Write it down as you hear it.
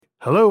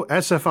Hello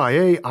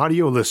SFIA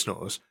audio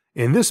listeners.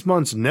 In this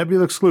month's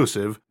Nebula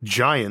exclusive,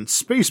 Giant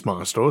Space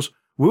Monsters,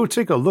 we'll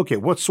take a look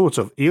at what sorts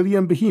of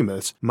alien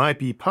behemoths might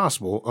be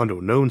possible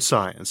under known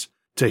science.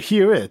 To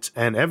hear it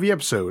and every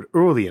episode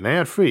early and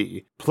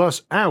ad-free,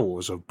 plus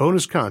hours of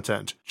bonus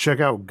content, check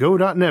out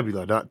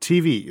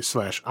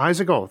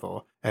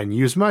go.nebula.tv/IsaacArthur and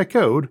use my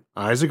code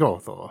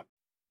IsaacArthur.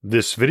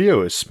 This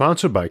video is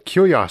sponsored by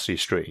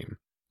CuriosityStream.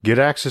 Get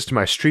access to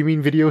my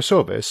streaming video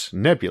service,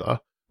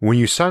 Nebula, when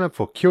you sign up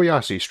for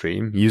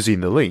CuriosityStream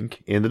using the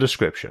link in the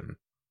description.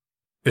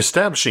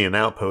 Establishing an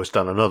outpost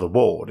on another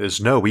world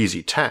is no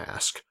easy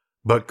task,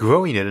 but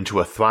growing it into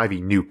a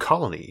thriving new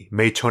colony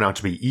may turn out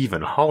to be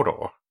even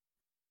harder.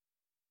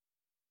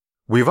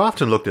 We've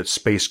often looked at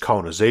space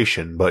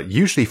colonization, but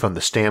usually from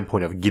the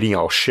standpoint of getting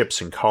our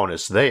ships and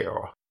colonists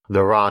there,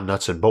 the raw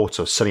nuts and bolts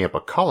of setting up a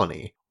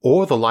colony,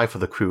 or the life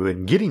of the crew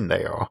in getting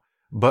there,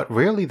 but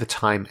rarely the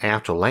time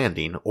after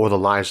landing or the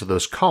lives of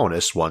those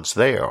colonists once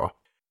there.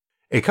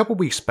 A couple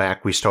weeks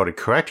back we started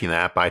correcting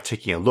that by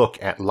taking a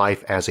look at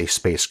life as a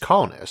space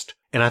colonist,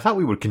 and I thought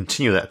we would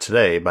continue that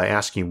today by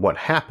asking what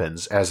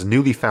happens as a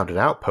newly founded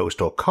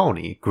outpost or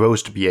colony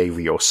grows to be a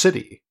real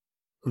city.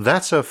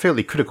 That's a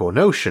fairly critical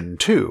notion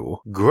too,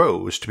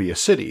 grows to be a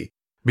city,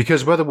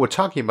 because whether we're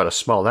talking about a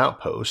small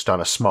outpost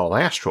on a small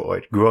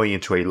asteroid growing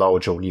into a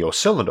large O'Neill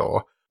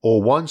cylinder,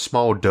 or one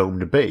small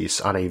domed base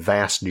on a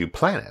vast new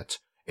planet,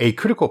 a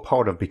critical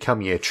part of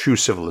becoming a true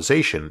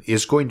civilization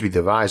is going to be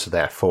the rise of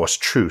that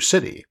first true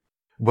city.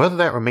 Whether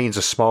that remains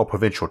a small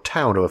provincial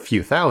town of a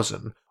few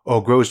thousand,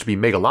 or grows to be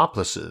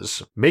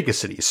megalopolises,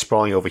 megacities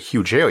sprawling over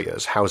huge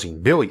areas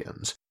housing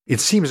billions, it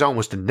seems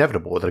almost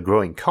inevitable that a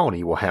growing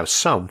colony will have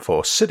some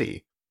first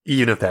city,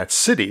 even if that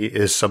city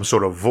is some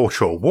sort of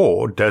virtual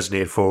world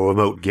designated for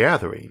remote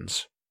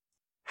gatherings.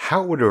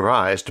 How it would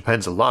arise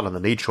depends a lot on the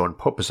nature and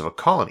purpose of a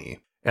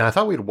colony, and I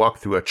thought we'd walk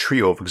through a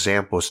trio of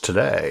examples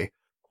today.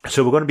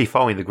 So we're going to be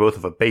following the growth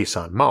of a base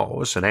on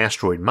Mars, an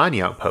asteroid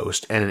mining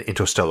outpost, and an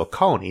interstellar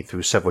colony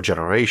through several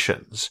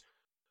generations.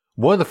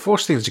 One of the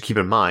first things to keep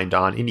in mind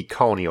on any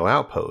colony or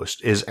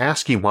outpost is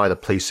asking why the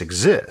place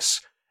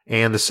exists,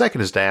 and the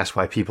second is to ask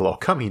why people are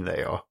coming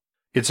there.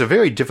 It's a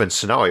very different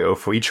scenario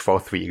for each of our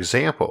three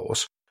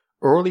examples.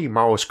 Early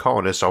Mars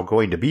colonists are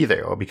going to be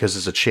there because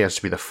it's a chance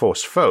to be the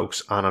first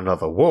folks on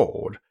another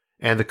world,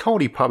 and the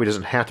colony probably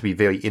doesn't have to be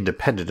very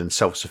independent and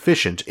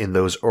self-sufficient in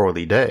those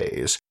early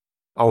days.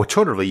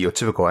 Alternatively, your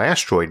typical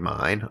asteroid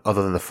mine,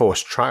 other than the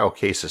first trial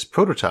cases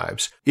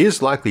prototypes,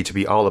 is likely to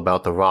be all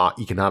about the raw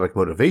economic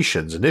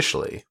motivations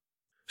initially.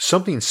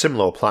 Something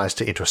similar applies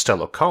to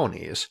interstellar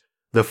colonies.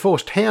 The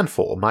first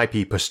handful might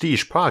be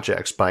prestige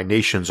projects by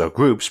nations or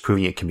groups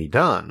proving it can be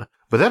done,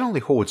 but that only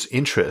holds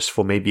interest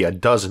for maybe a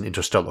dozen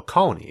interstellar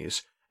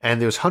colonies,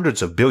 and there's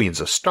hundreds of billions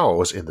of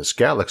stars in this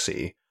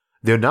galaxy.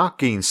 They're not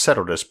getting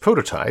settled as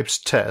prototypes,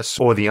 tests,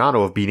 or the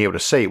honor of being able to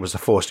say it was the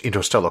first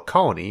interstellar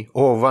colony,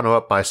 or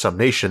runner-up by some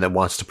nation that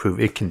wants to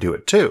prove it can do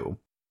it too.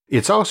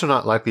 It's also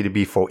not likely to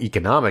be for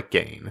economic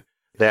gain.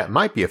 That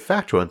might be a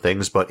factor in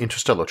things, but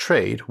interstellar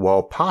trade,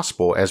 while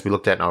possible as we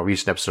looked at in our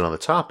recent episode on the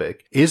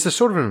topic, is the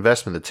sort of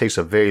investment that takes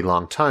a very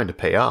long time to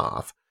pay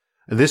off.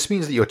 This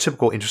means that your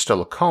typical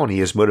interstellar colony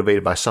is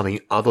motivated by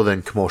something other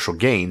than commercial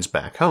gains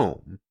back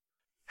home.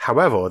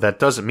 However, that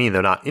doesn't mean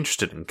they're not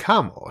interested in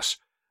commerce.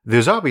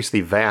 There's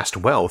obviously vast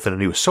wealth in a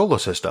new solar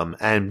system,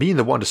 and being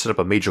the one to set up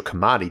a major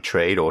commodity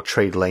trade or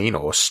trade lane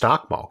or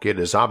stock market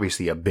is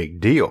obviously a big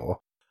deal.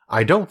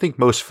 I don't think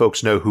most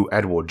folks know who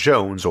Edward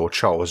Jones or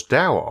Charles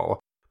Dow are,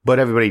 but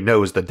everybody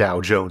knows the Dow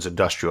Jones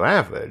Industrial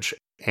Average,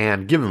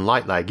 and given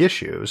light-lag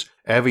issues,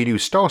 every new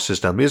star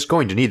system is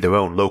going to need their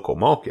own local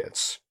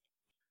markets.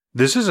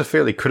 This is a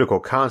fairly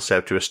critical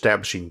concept to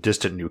establishing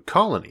distant new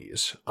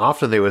colonies.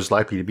 Often there is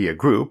likely to be a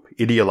group,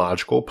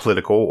 ideological,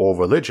 political, or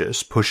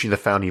religious, pushing the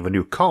founding of a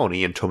new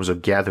colony in terms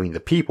of gathering the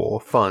people,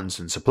 funds,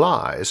 and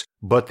supplies,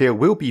 but there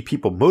will be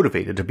people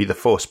motivated to be the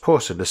first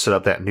person to set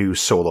up that new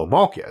solar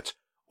market,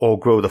 or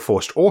grow the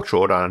first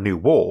orchard on a new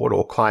world,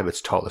 or climb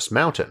its tallest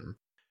mountain.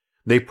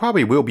 They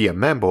probably will be a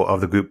member of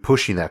the group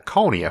pushing that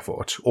colony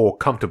effort, or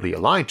comfortably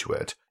aligned to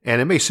it, and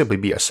it may simply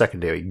be a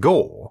secondary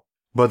goal.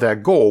 But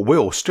that goal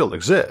will still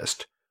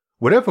exist.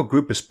 Whatever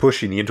group is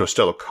pushing the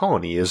interstellar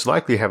colony is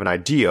likely to have an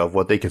idea of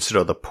what they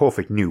consider the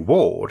perfect new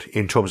world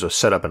in terms of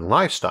setup and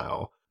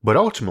lifestyle, but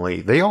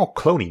ultimately they are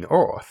cloning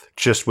Earth,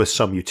 just with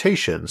some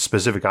mutations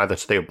specific either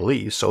to their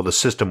beliefs or the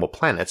system or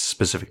planet's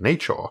specific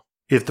nature.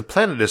 If the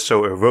planet is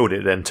so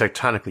eroded and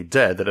tectonically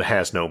dead that it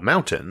has no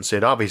mountains,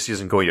 it obviously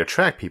isn't going to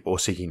attract people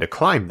seeking to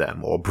climb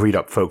them or breed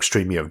up folks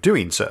dreaming of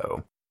doing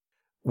so.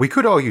 We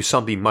could argue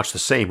something much the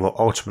same will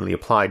ultimately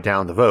apply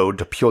down the road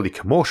to purely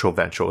commercial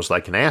ventures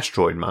like an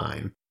asteroid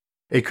mine.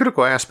 A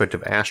critical aspect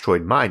of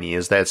asteroid mining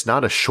is that it's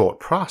not a short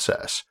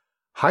process.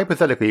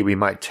 Hypothetically, we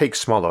might take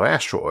smaller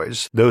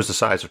asteroids, those the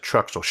size of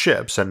trucks or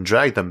ships, and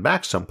drag them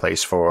back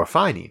someplace for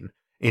refining.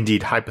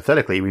 Indeed,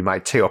 hypothetically, we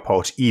might tear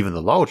apart even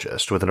the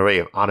largest with an array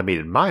of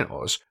automated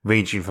miners,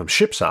 ranging from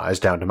ship size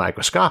down to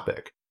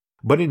microscopic.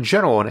 but in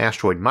general an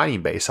asteroid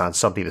mining base on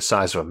something the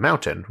size of a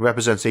mountain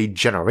represents a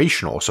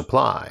generational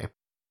supply.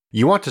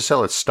 You want to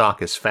sell its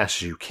stock as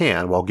fast as you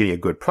can while getting a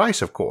good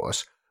price, of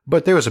course,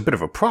 but there is a bit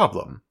of a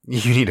problem.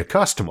 You need a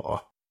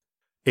customer.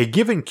 A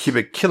given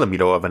cubic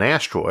kilometer of an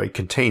asteroid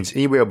contains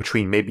anywhere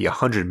between maybe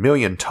 100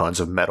 million tons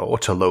of metal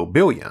to low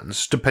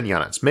billions, depending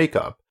on its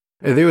makeup.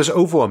 There is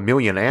over 1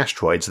 million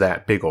asteroids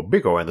that big or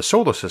bigger in the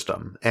solar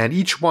system, and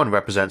each one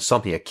represents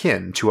something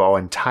akin to our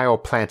entire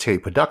planetary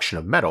production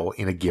of metal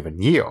in a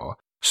given year,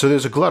 so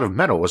there's a glut of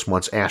metals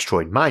once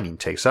asteroid mining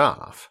takes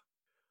off.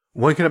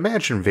 One can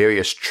imagine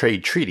various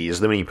trade treaties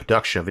limiting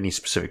production of any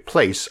specific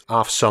place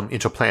off some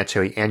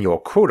interplanetary annual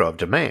quota of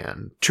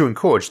demand to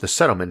encourage the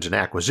settlement and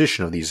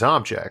acquisition of these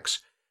objects.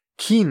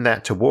 Keen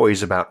that to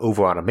worries about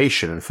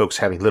over-automation and folks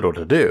having little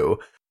to do,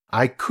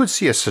 I could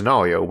see a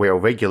scenario where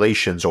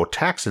regulations or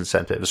tax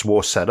incentives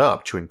were set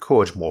up to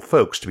encourage more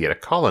folks to be at a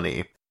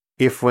colony.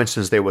 If, for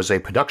instance, there was a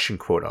production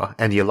quota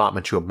and the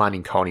allotment to a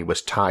mining colony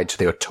was tied to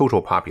their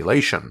total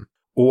population,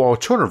 or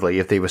alternatively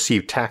if they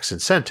received tax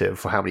incentive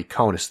for how many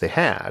colonists they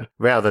had,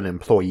 rather than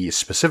employees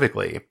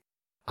specifically.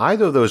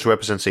 Either of those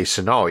represents a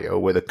scenario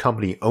where the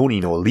company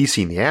owning or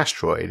leasing the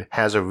asteroid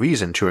has a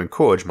reason to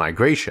encourage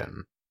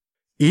migration.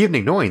 Even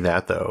ignoring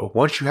that though,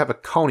 once you have a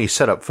colony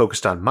set up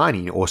focused on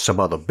mining or some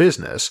other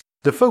business,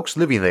 the folks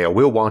living there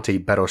will want a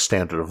better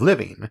standard of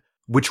living,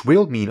 which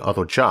will mean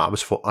other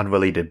jobs for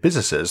unrelated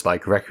businesses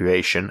like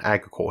recreation,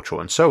 agriculture,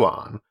 and so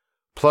on.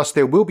 Plus,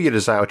 there will be a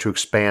desire to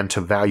expand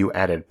to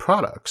value-added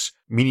products,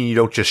 meaning you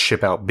don't just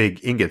ship out big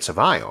ingots of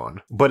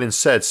iron, but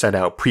instead send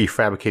out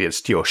prefabricated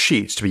steel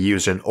sheets to be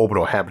used in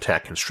orbital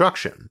habitat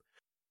construction.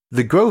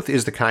 The growth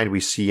is the kind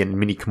we see in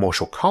many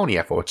commercial colony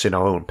efforts in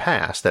our own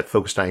past that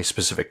focused on a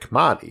specific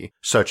commodity,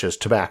 such as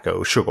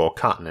tobacco, sugar,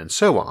 cotton, and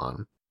so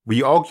on.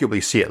 We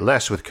arguably see it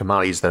less with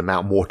commodities that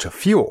amount more to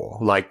fuel,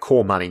 like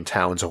coal mining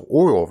towns or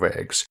oil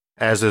rigs,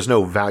 as there's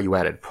no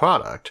value-added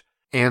product,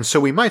 and so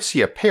we might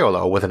see a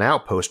parallel with an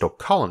outpost or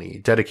colony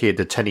dedicated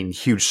to tending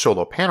huge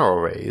solar panel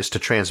arrays to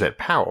transmit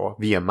power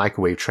via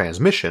microwave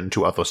transmission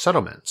to other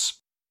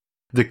settlements.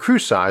 The crew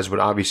size would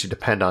obviously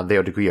depend on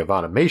their degree of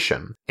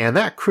automation, and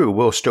that crew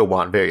will still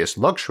want various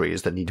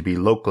luxuries that need to be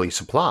locally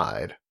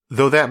supplied,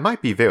 though that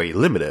might be very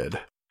limited.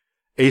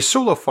 A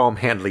solar farm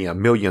handling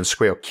 1 million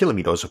square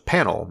kilometers of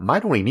panel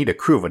might only need a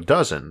crew of a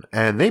dozen,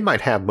 and they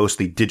might have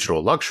mostly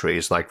digital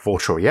luxuries like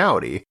virtual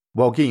reality,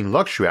 while getting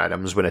luxury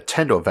items when a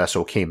tender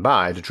vessel came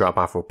by to drop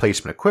off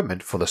replacement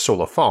equipment for the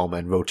solar farm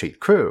and rotate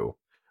crew.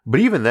 But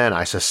even then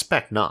I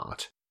suspect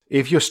not.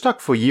 If you're stuck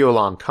for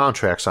year-long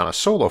contracts on a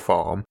solar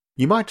farm,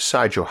 you might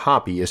decide your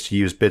hobby is to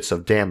use bits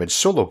of damaged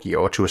solar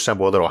gear to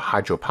assemble a little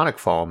hydroponic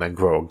farm and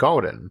grow a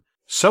garden.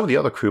 Some of the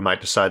other crew might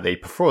decide they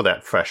prefer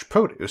that fresh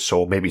produce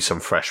or maybe some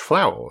fresh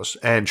flowers,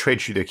 and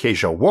trade you the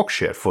occasional work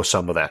shift for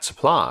some of that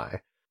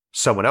supply.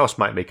 Someone else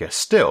might make a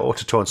still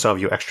to turn some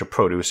of your extra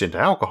produce into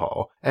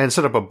alcohol, and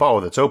set up a bar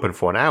that's open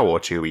for an hour or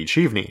two each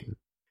evening.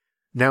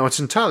 Now, it's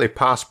entirely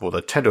possible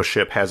the tender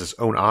ship has its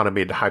own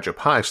automated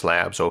hydroponics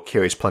labs or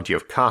carries plenty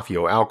of coffee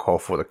or alcohol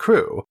for the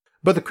crew,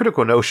 but the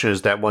critical notion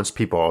is that once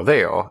people are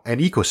there, an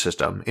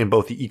ecosystem, in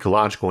both the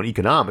ecological and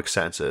economic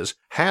senses,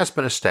 has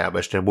been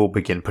established and will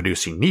begin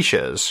producing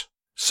niches.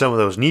 Some of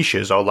those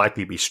niches are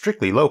likely to be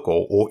strictly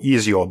local or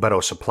easier or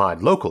better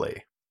supplied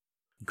locally.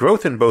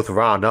 Growth in both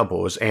raw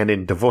numbers and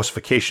in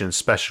diversification and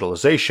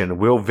specialization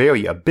will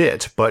vary a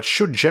bit, but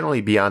should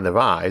generally be on the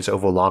rise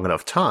over long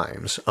enough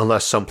times,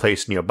 unless some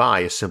place nearby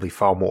is simply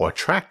far more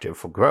attractive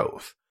for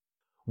growth.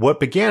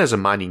 What began as a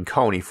mining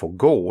colony for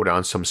gold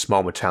on some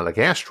small metallic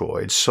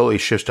asteroids slowly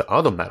shifts to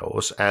other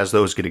metals as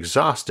those get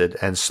exhausted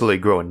and slowly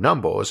grow in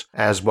numbers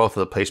as wealth of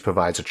the place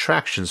provides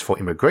attractions for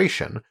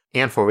immigration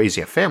and for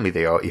raising a family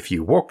there if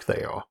you work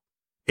there.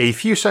 A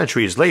few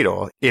centuries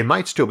later, it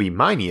might still be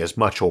mining as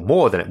much or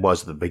more than it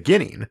was at the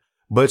beginning,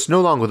 but it's no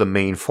longer the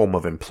main form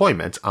of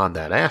employment on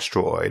that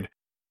asteroid.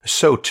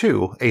 So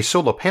too, a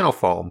solar panel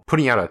farm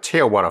putting out a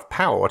terawatt of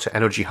power to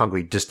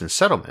energy-hungry distant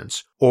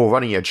settlements, or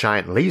running a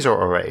giant laser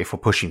array for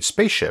pushing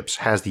spaceships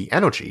has the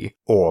energy,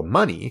 or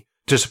money,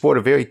 to support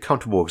a very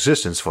comfortable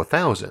existence for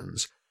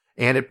thousands,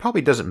 and it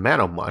probably doesn't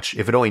matter much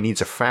if it only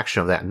needs a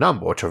fraction of that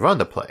number to run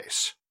the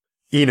place.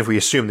 Even if we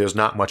assume there's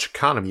not much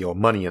economy or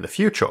money in the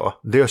future,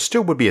 there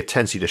still would be a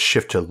tendency to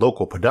shift to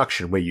local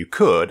production where you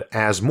could,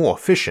 as more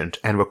efficient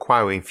and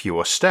requiring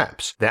fewer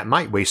steps that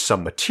might waste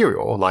some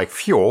material like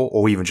fuel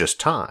or even just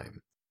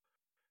time.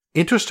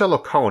 Interstellar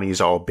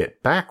colonies are a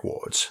bit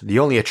backwards. The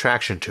only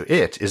attraction to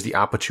it is the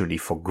opportunity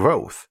for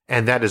growth,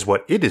 and that is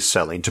what it is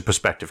selling to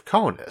prospective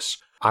colonists,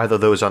 either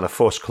those on the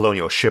first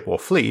colonial ship or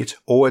fleet,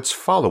 or its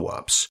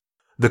follow-ups.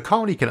 The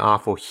colony can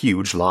offer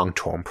huge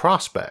long-term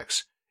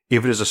prospects.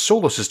 If it is a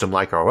solar system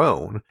like our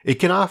own, it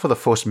can offer the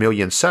first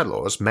million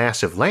settlers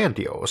massive land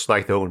deals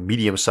like their own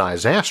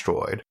medium-sized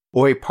asteroid,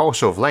 or a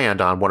parcel of land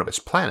on one of its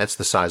planets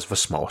the size of a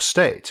small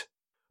state.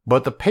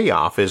 But the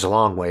payoff is a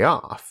long way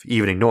off,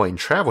 even ignoring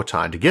travel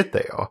time to get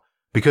there,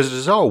 because it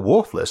is all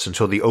worthless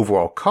until the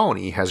overall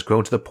colony has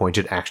grown to the point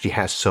it actually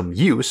has some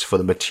use for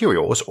the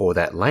materials or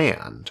that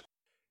land.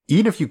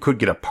 Even if you could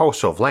get a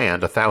parcel of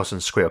land 1,000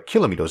 square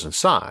kilometers in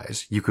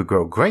size you could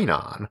grow grain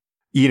on,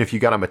 even if you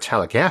got a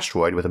metallic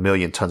asteroid with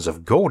 1,000,000 tons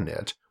of gold in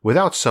it,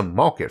 without some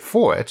market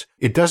for it,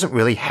 it doesn't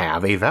really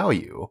have a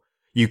value.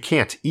 You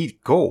can't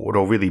eat gold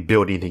or really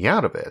build anything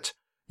out of it.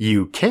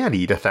 You can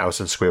eat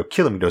 1,000 square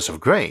kilometers of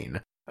grain,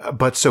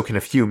 but so can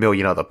a few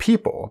million other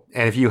people,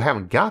 and if you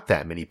haven't got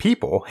that many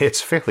people, it's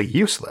fairly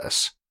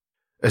useless.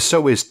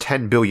 So is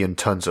 10 billion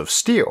tons of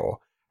steel.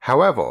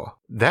 However,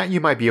 that you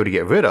might be able to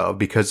get rid of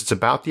because it's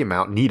about the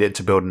amount needed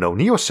to build an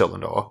O'Neill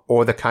cylinder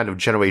or the kind of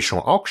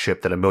generational arc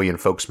ship that 1,000,000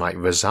 folks might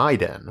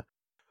reside in.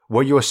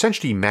 What you're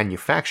essentially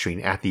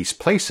manufacturing at these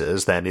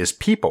places then is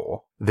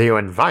people, their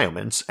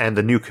environments, and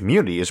the new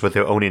communities with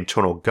their own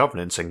internal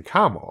governance and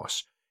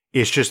commerce.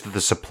 It's just that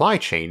the supply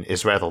chain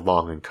is rather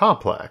long and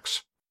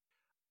complex.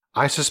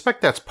 I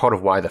suspect that's part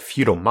of why the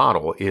feudal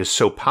model is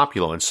so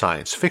popular in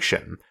science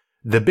fiction.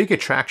 The big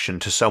attraction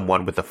to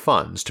someone with the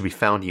funds to be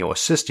founding or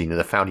assisting in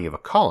the founding of a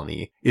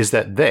colony is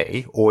that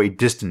they, or a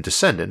distant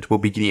descendant, will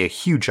be getting a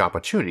huge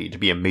opportunity to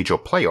be a major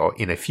player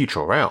in a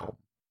future realm.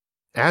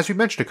 As we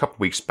mentioned a couple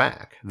weeks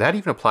back, that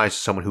even applies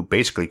to someone who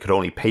basically could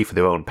only pay for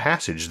their own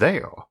passage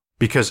there,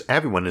 because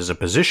everyone is in a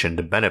position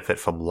to benefit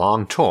from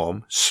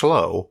long-term,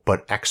 slow,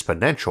 but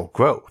exponential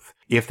growth,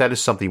 if that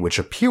is something which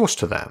appeals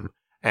to them,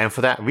 and for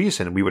that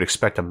reason we would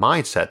expect a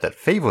mindset that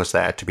favors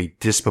that to be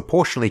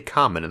disproportionately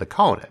common in the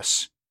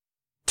colonists.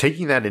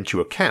 Taking that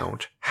into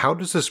account, how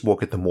does this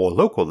work at the more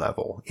local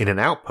level, in an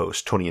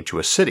outpost turning into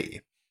a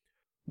city?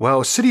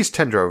 Well, cities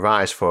tend to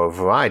arise for a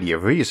variety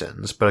of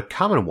reasons, but a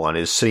common one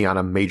is sitting on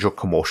a major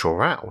commercial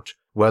route,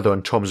 whether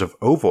in terms of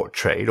overt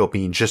trade or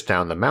being just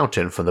down the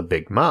mountain from the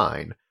big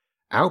mine.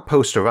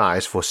 Outposts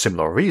arise for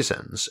similar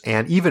reasons,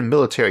 and even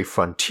military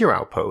frontier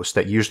outposts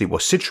that usually were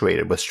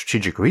situated with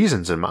strategic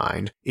reasons in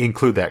mind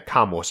include that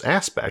commerce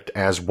aspect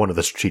as one of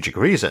the strategic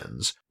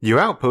reasons. Your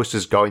outpost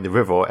is guarding the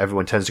river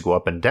everyone tends to go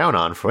up and down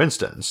on, for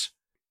instance.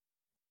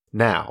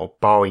 Now,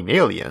 barring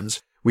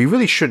aliens, we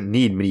really shouldn't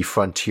need many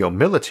frontier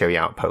military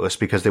outposts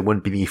because there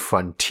wouldn't be any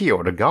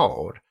frontier to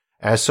guard,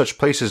 as such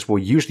places were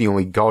usually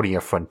only guarding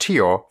a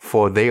frontier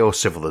for their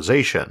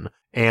civilization,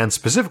 and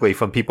specifically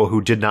from people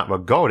who did not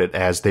regard it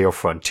as their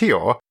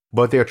frontier,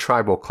 but their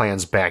tribal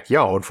clan's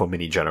backyard for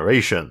many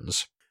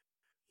generations.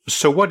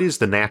 So what is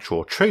the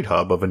natural trade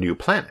hub of a new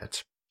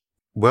planet?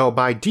 Well,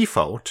 by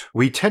default,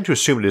 we tend to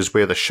assume it is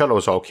where the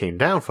shuttles all came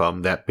down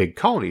from, that big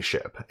colony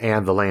ship,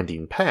 and the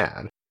landing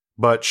pad.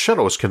 But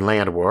shuttles can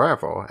land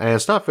wherever, and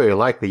it's not very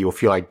likely you'll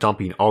feel like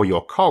dumping all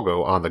your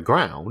cargo on the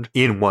ground,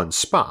 in one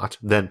spot,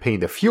 then paying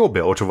the fuel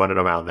bill to run it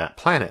around that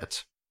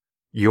planet.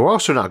 You're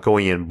also not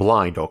going in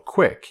blind or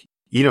quick.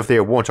 Even if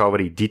there weren't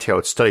already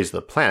detailed studies of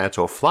the planet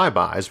or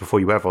flybys before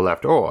you ever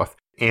left Earth,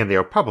 and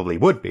there probably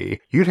would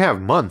be, you'd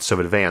have months of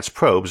advanced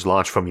probes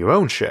launched from your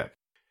own ship.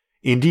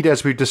 Indeed,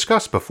 as we've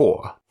discussed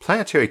before,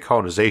 planetary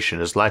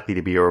colonization is likely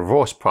to be a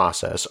reverse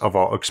process of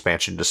our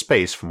expansion to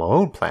space from our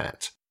own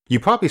planet. You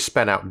probably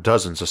spent out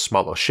dozens of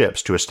smaller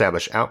ships to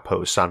establish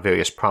outposts on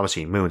various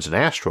promising moons and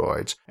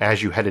asteroids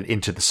as you headed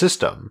into the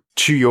system,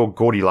 to your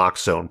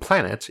Goldilocks zone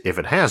planet, if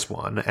it has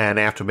one, and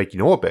after making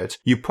orbit,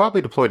 you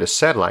probably deployed a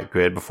satellite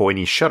grid before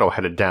any shuttle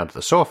headed down to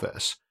the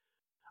surface.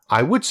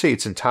 I would say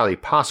it's entirely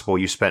possible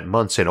you spent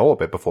months in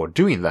orbit before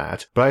doing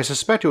that, but I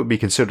suspect it would be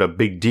considered a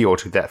big deal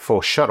to that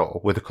first shuttle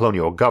with the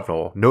colonial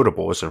governor,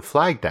 notables, and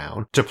flag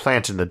down to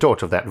plant in the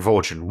dirt of that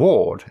virgin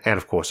world, and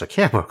of course a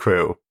camera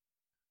crew.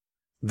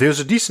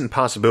 There's a decent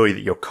possibility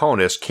that your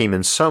colonists came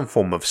in some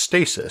form of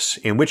stasis,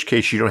 in which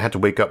case you don't have to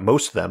wake up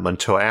most of them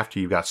until after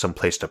you got some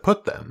place to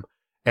put them.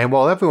 And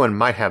while everyone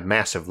might have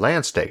massive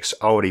land stakes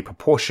already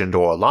proportioned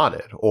or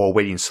allotted, or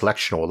awaiting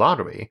selection or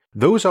lottery,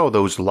 those are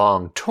those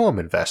long-term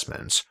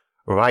investments.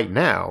 Right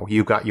now,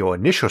 you've got your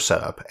initial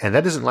setup, and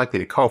that isn't likely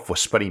to call for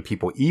spreading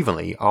people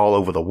evenly all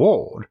over the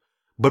world,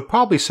 but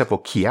probably several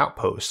key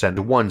outposts and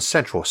one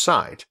central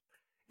site.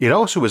 It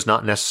also is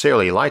not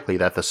necessarily likely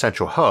that the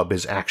central hub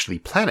is actually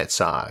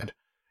planet-side.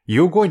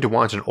 You're going to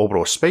want an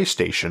orbital space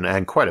station,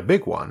 and quite a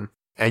big one,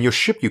 and your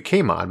ship you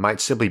came on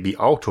might simply be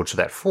altered to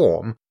that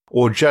form,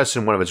 or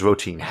jettison one of its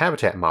rotating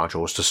habitat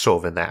modules to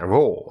serve in that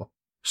role.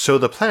 So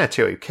the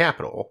planetary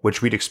capital,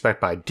 which we'd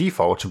expect by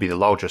default to be the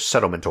largest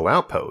settlement or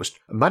outpost,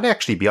 might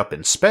actually be up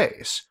in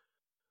space.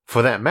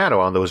 For that matter,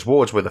 on those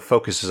worlds where the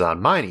focus is on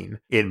mining,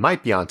 it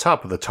might be on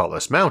top of the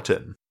tallest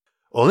mountain.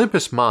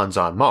 Olympus Mons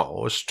on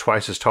Mars,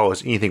 twice as tall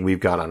as anything we've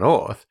got on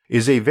Earth,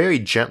 is a very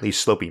gently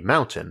sloping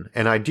mountain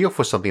and ideal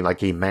for something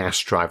like a mass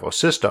driver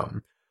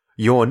system.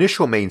 Your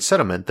initial main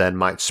settlement then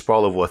might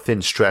sprawl over a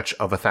thin stretch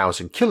of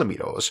 1,000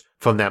 kilometers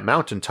from that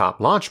mountaintop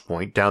launch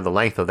point down the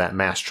length of that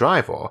mass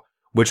driver,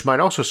 which might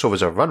also serve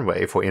as a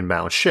runway for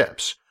inbound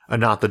ships,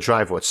 not the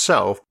driver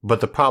itself,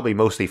 but the probably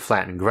mostly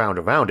flattened ground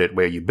around it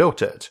where you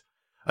built it.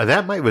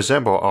 That might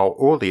resemble our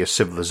earliest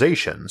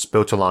civilizations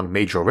built along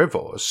major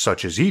rivers,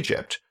 such as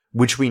Egypt,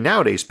 which we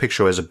nowadays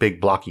picture as a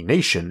big blocky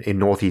nation in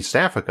northeast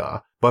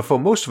Africa, but for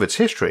most of its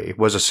history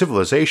was a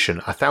civilization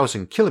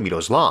 1,000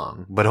 kilometers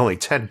long, but only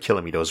 10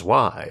 kilometers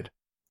wide.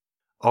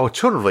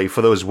 Alternatively,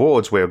 for those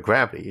worlds where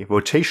gravity,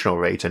 rotational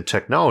rate, and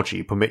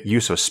technology permit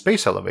use of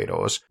space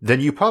elevators, then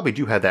you probably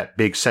do have that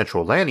big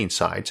central landing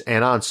site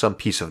and on some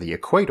piece of the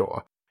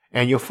equator,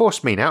 and your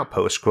first main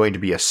outpost growing to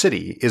be a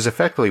city is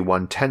effectively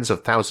one tens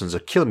of thousands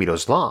of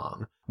kilometers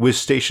long, with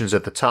stations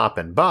at the top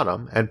and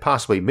bottom and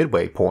possibly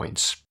midway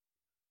points.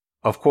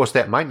 Of course,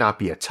 that might not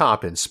be a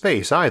top in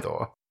space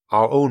either.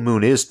 Our own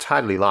moon is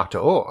tidally locked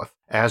to Earth,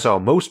 as are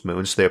most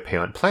moons to their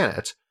parent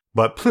planet,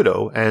 but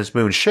Pluto and its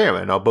moon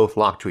Charon are both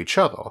locked to each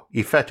other,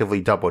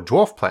 effectively double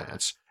dwarf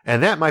planets,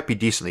 and that might be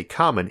decently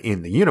common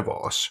in the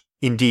universe.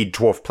 Indeed,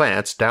 dwarf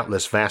planets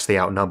doubtless vastly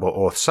outnumber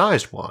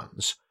Earth-sized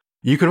ones.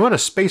 You can run a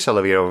space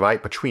elevator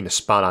right between a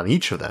spot on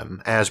each of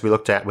them, as we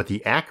looked at with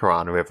the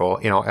Acheron River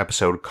in our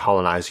episode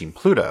Colonizing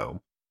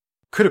Pluto.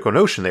 Critical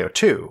notion there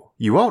too,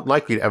 you aren't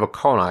likely to ever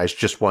colonize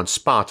just one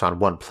spot on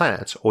one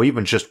planet, or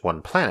even just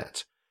one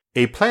planet.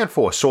 A plan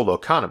for a solar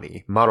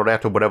economy, modeled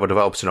after whatever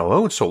develops in our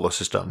own solar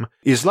system,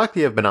 is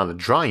likely to have been on the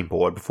drawing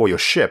board before your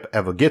ship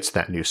ever gets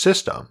that new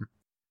system.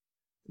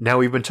 Now,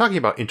 we've been talking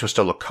about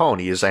interstellar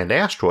colonies and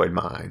asteroid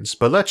mines,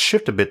 but let's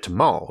shift a bit to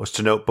Mars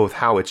to note both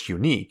how it's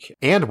unique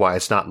and why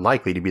it's not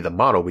likely to be the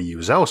model we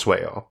use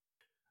elsewhere.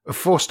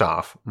 First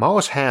off,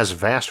 Mars has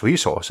vast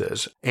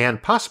resources,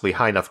 and possibly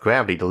high enough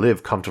gravity to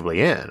live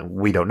comfortably in,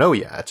 we don't know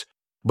yet,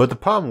 but the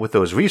problem with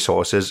those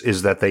resources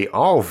is that they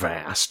are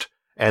vast,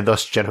 and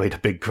thus generate a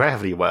big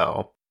gravity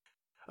well.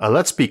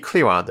 Let's be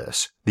clear on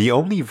this, the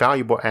only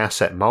valuable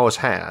asset Mars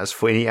has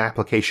for any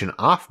application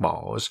off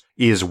Mars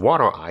is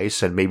water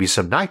ice and maybe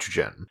some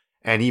nitrogen,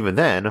 and even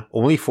then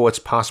only for its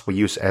possible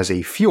use as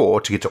a fuel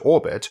to get to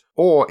orbit,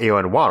 or air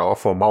and water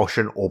for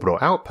Martian orbital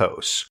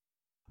outposts.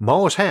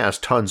 Mars has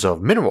tons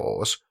of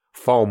minerals,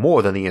 far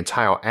more than the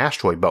entire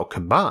asteroid belt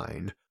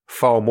combined,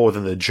 far more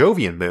than the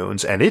Jovian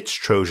moons and its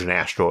Trojan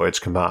asteroids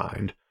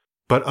combined.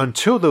 But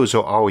until those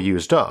are all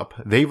used up,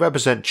 they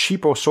represent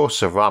cheaper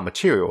sources of raw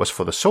materials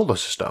for the solar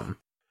system.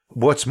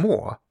 What's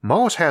more,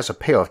 Mars has a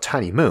pair of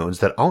tiny moons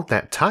that aren't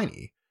that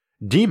tiny.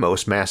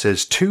 Deimos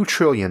masses 2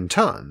 trillion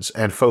tons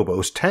and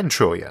Phobos 10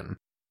 trillion.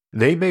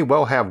 They may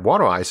well have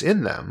water ice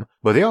in them,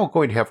 but they are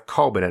going to have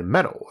carbon and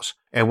metals,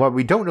 and while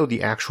we don't know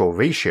the actual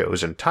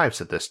ratios and types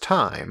at this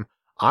time,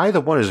 either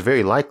one is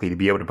very likely to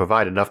be able to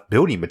provide enough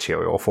building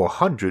material for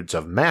hundreds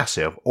of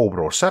massive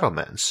orbital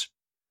settlements.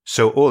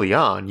 So early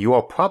on, you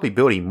are probably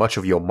building much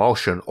of your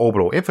Martian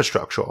orbital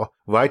infrastructure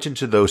right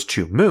into those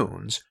 2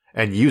 moons,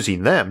 and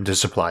using them to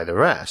supply the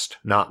rest,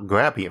 not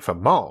grabbing it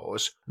from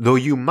Mars, though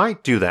you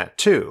might do that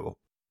too.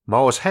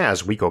 Mars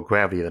has weaker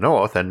gravity than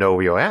Earth and no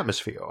real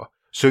atmosphere,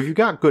 so if you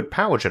got good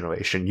power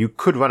generation, you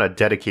could run a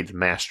dedicated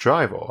mass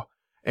driver,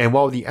 and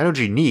while the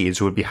energy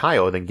needs would be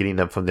higher than getting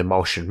them from the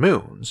Martian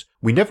moons,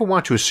 we never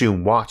want to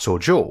assume watts or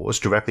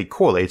joules directly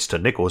correlates to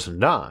nickels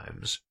and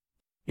dimes.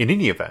 In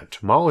any event,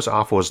 Mars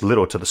offers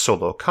little to the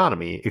solar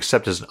economy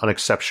except as an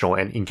unexceptional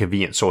and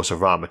inconvenient source of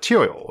raw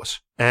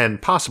materials,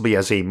 and possibly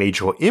as a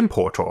major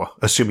importer,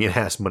 assuming it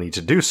has money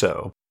to do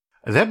so.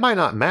 That might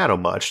not matter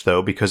much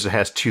though because it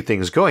has 2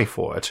 things going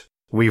for it.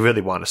 We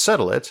really want to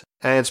settle it,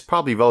 and it's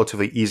probably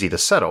relatively easy to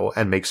settle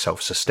and make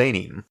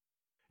self-sustaining.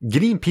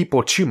 Getting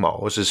people to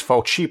Mars is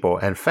far cheaper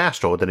and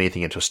faster than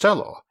anything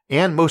interstellar,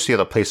 and most of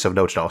the other places of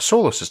note in our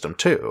solar system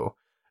too.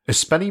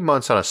 Spending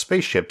months on a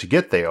spaceship to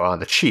get there on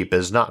the cheap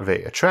is not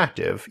very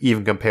attractive,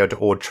 even compared to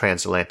old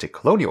transatlantic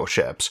colonial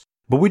ships,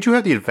 but we do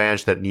have the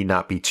advantage that it need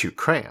not be too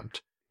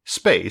cramped.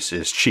 Space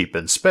is cheap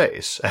in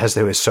space, as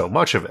there is so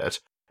much of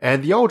it,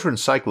 and the Aldrin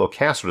Cyclo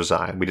Castle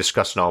design we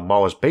discussed in our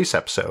Mars base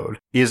episode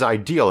is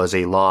ideal as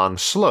a long,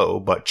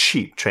 slow, but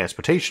cheap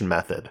transportation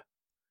method.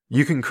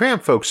 You can cram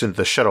folks into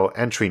the shuttle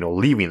entering or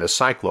leaving the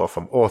Cycler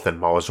from Earth and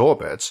Mars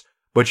orbits,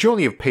 but you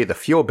only have paid the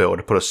fuel bill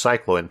to put a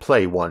Cycler in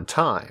play one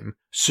time,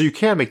 so you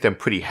can make them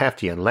pretty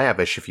hefty and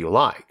lavish if you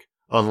like,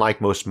 unlike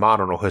most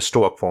modern or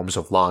historic forms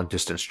of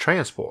long-distance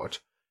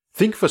transport.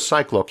 Think of a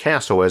Cycler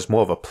Castle as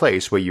more of a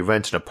place where you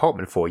rent an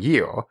apartment for a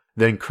year,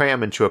 then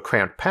cram into a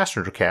cramped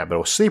passenger cabin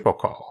or sleeper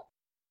car.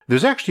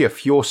 There's actually a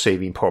fuel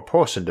saving per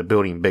person to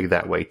building big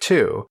that way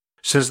too,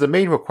 since the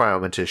main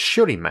requirement is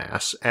shielding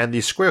mass, and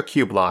the square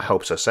cube law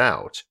helps us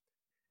out.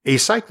 A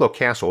Cycler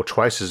Castle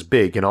twice as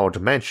big in all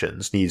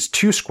dimensions needs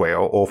 2 square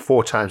or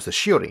 4 times the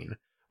shielding,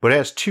 but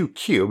has 2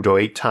 cubed or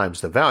 8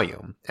 times the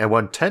volume, and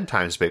one 10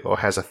 times bigger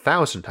has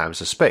 1,000 times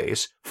the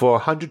space for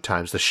 100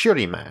 times the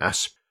shielding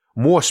mass.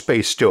 More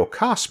space still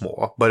costs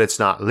more, but it's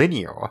not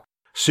linear,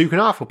 so you can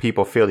offer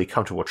people fairly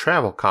comfortable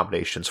travel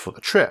accommodations for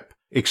the trip,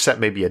 except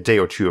maybe a day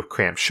or 2 of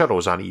cramped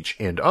shuttles on each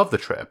end of the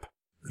trip.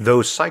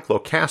 Those Cycler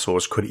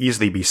Castles could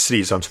easily be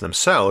cities unto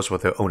themselves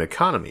with their own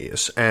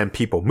economies, and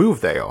people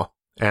move there,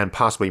 and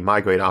possibly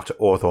migrate off to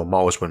Earth or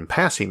Mars when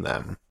passing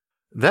them.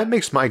 That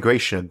makes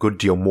migration a good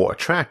deal more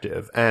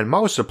attractive, and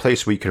Mars is a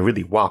place where you can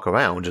really walk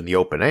around in the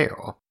open air.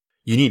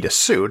 You need a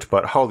suit,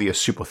 but hardly a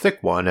super thick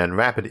one, and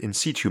rapid in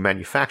situ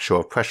manufacture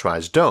of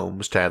pressurized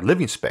domes to add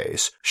living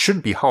space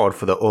shouldn't be hard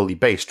for the early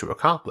base to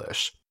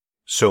accomplish.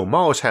 So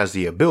Mars has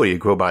the ability to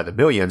grow by the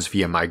millions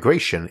via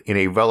migration in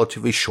a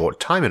relatively short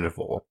time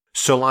interval,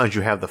 so long as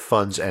you have the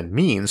funds and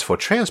means for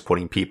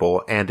transporting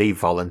people and a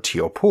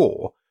volunteer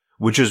pool,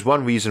 which is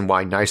one reason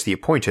why nicely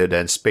appointed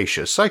and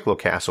spacious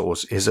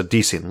cyclo-castles is a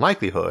decent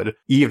likelihood,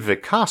 even if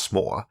it costs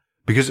more,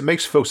 because it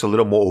makes folks a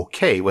little more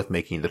okay with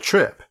making the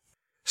trip.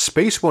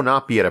 Space will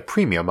not be at a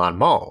premium on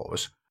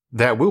Mars.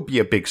 That will be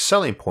a big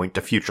selling point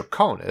to future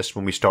colonists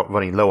when we start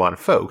running low on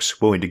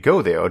folks willing to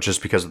go there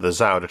just because of the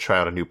desire to try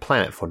out a new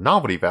planet for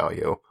novelty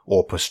value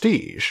or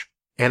prestige.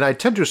 And I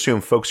tend to assume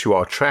folks who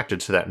are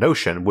attracted to that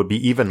notion would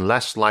be even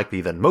less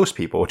likely than most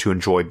people to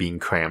enjoy being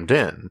crammed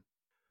in.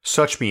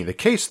 Such being the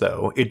case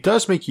though, it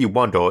does make you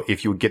wonder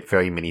if you would get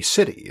very many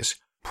cities.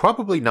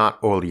 Probably not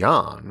early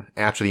on,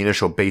 after the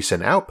initial base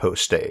and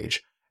outpost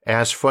stage,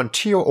 as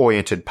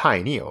frontier-oriented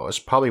pioneers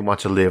probably want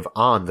to live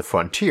on the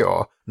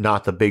frontier,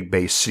 not the big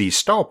base city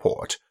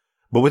starport,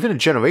 but within a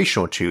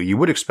generation or two you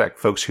would expect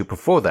folks who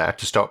prefer that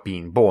to start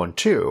being born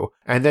too,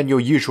 and then your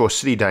usual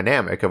city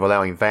dynamic of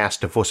allowing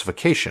vast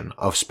diversification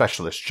of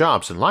specialist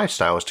jobs and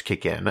lifestyles to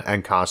kick in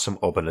and cause some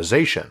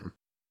urbanization.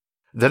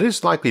 That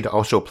is likely to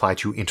also apply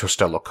to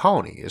interstellar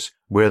colonies,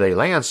 where they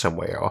land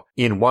somewhere,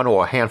 in one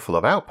or a handful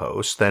of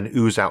outposts, then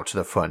ooze out to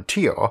the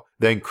frontier,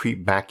 then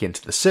creep back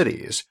into the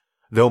cities,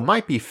 though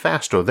might be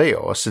faster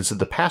there since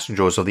the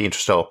passengers of the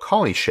interstellar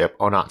colony ship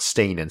are not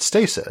staying in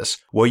stasis.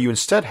 What you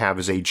instead have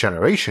is a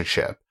generation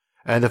ship,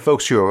 and the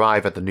folks who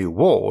arrive at the new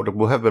world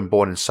will have been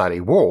born inside a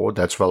world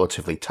that's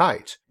relatively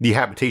tight, the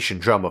habitation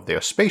drum of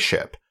their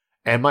spaceship,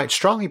 and might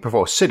strongly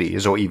prefer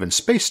cities or even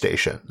space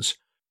stations.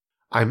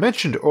 I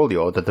mentioned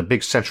earlier that the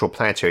big central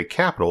planetary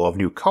capital of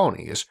new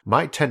colonies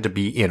might tend to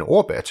be in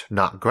orbit,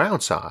 not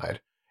groundside,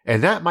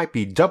 and that might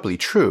be doubly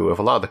true if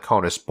a lot of the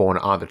colonists born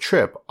on the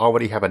trip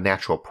already have a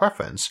natural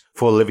preference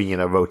for living in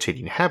a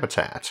rotating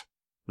habitat.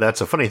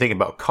 That's a funny thing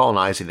about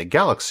colonizing the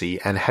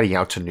galaxy and heading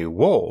out to new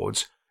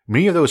worlds.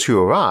 Many of those who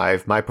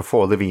arrive might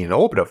prefer living in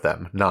orbit of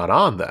them, not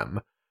on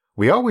them.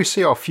 We always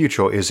say our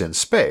future is in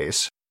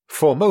space.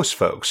 For most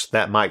folks,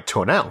 that might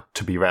turn out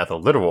to be rather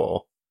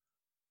literal.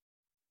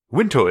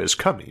 Winter is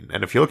coming,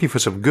 and if you're looking for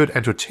some good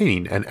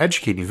entertaining and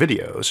educating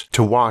videos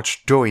to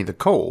watch during the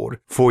cold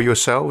for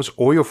yourselves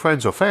or your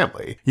friends or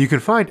family, you can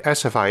find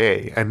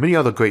SFIA and many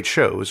other great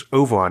shows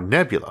over on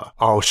Nebula,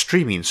 our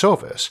streaming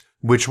service,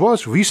 which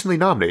was recently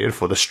nominated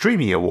for the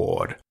Streamy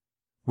Award.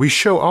 We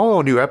show all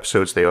our new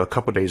episodes there a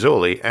couple days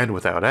early and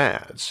without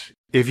ads.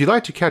 If you'd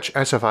like to catch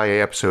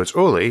SFIA episodes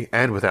early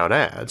and without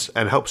ads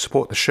and help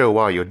support the show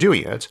while you're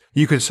doing it,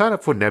 you can sign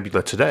up for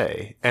Nebula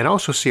today and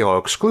also see our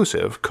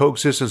exclusive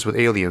Coexistence with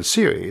Aliens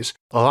series,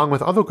 along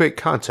with other great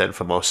content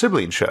from our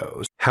sibling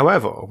shows.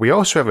 However, we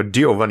also have a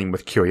deal running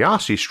with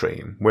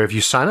CuriosityStream, where if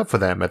you sign up for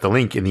them at the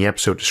link in the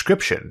episode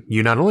description,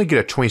 you not only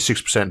get a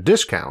 26%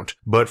 discount,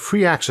 but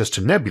free access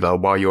to Nebula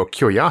while you're a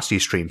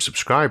CuriosityStream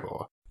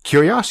subscriber.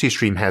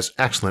 CuriosityStream has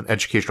excellent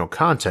educational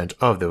content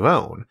of their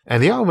own,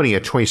 and they are running a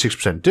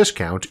 26%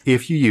 discount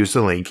if you use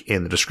the link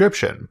in the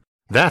description.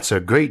 That's a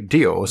great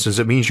deal since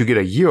it means you get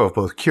a year of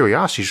both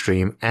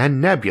CuriosityStream and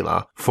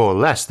Nebula for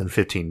less than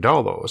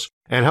 $15,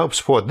 and help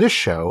support this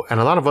show and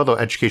a lot of other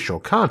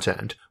educational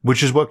content,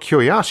 which is what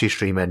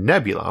CuriosityStream and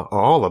Nebula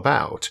are all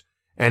about.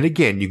 And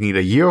again, you can get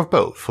a year of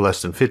both for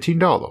less than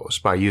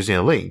 $15 by using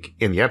a link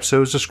in the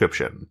episode's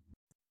description.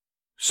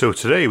 So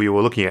today we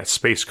were looking at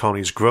space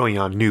colonies growing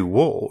on new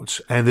worlds,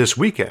 and this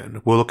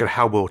weekend we'll look at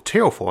how we'll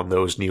terraform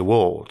those new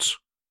worlds.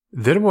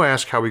 Then we'll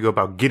ask how we go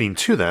about getting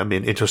to them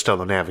in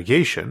interstellar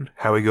navigation,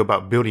 how we go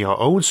about building our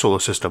own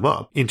solar system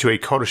up into a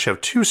Kardashev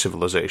 2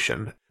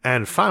 civilization,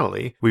 and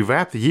finally, we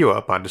wrap the year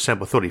up on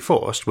December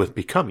 31st with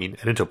becoming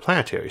an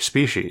interplanetary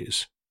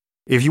species.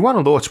 If you want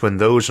alerts when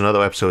those and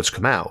other episodes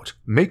come out,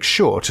 make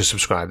sure to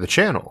subscribe to the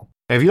channel.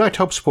 And if you'd like to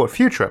help support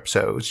future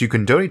episodes, you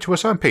can donate to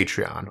us on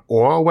Patreon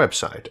or our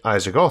website,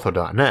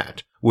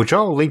 isaacarthur.net, which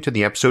I'll link in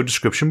the episode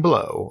description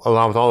below,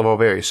 along with all of our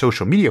various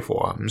social media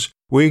forums,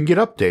 where you can get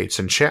updates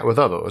and chat with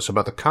others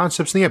about the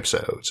concepts in the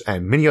episodes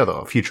and many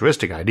other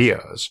futuristic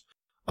ideas.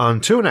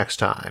 Until next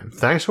time,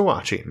 thanks for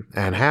watching,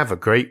 and have a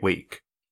great week.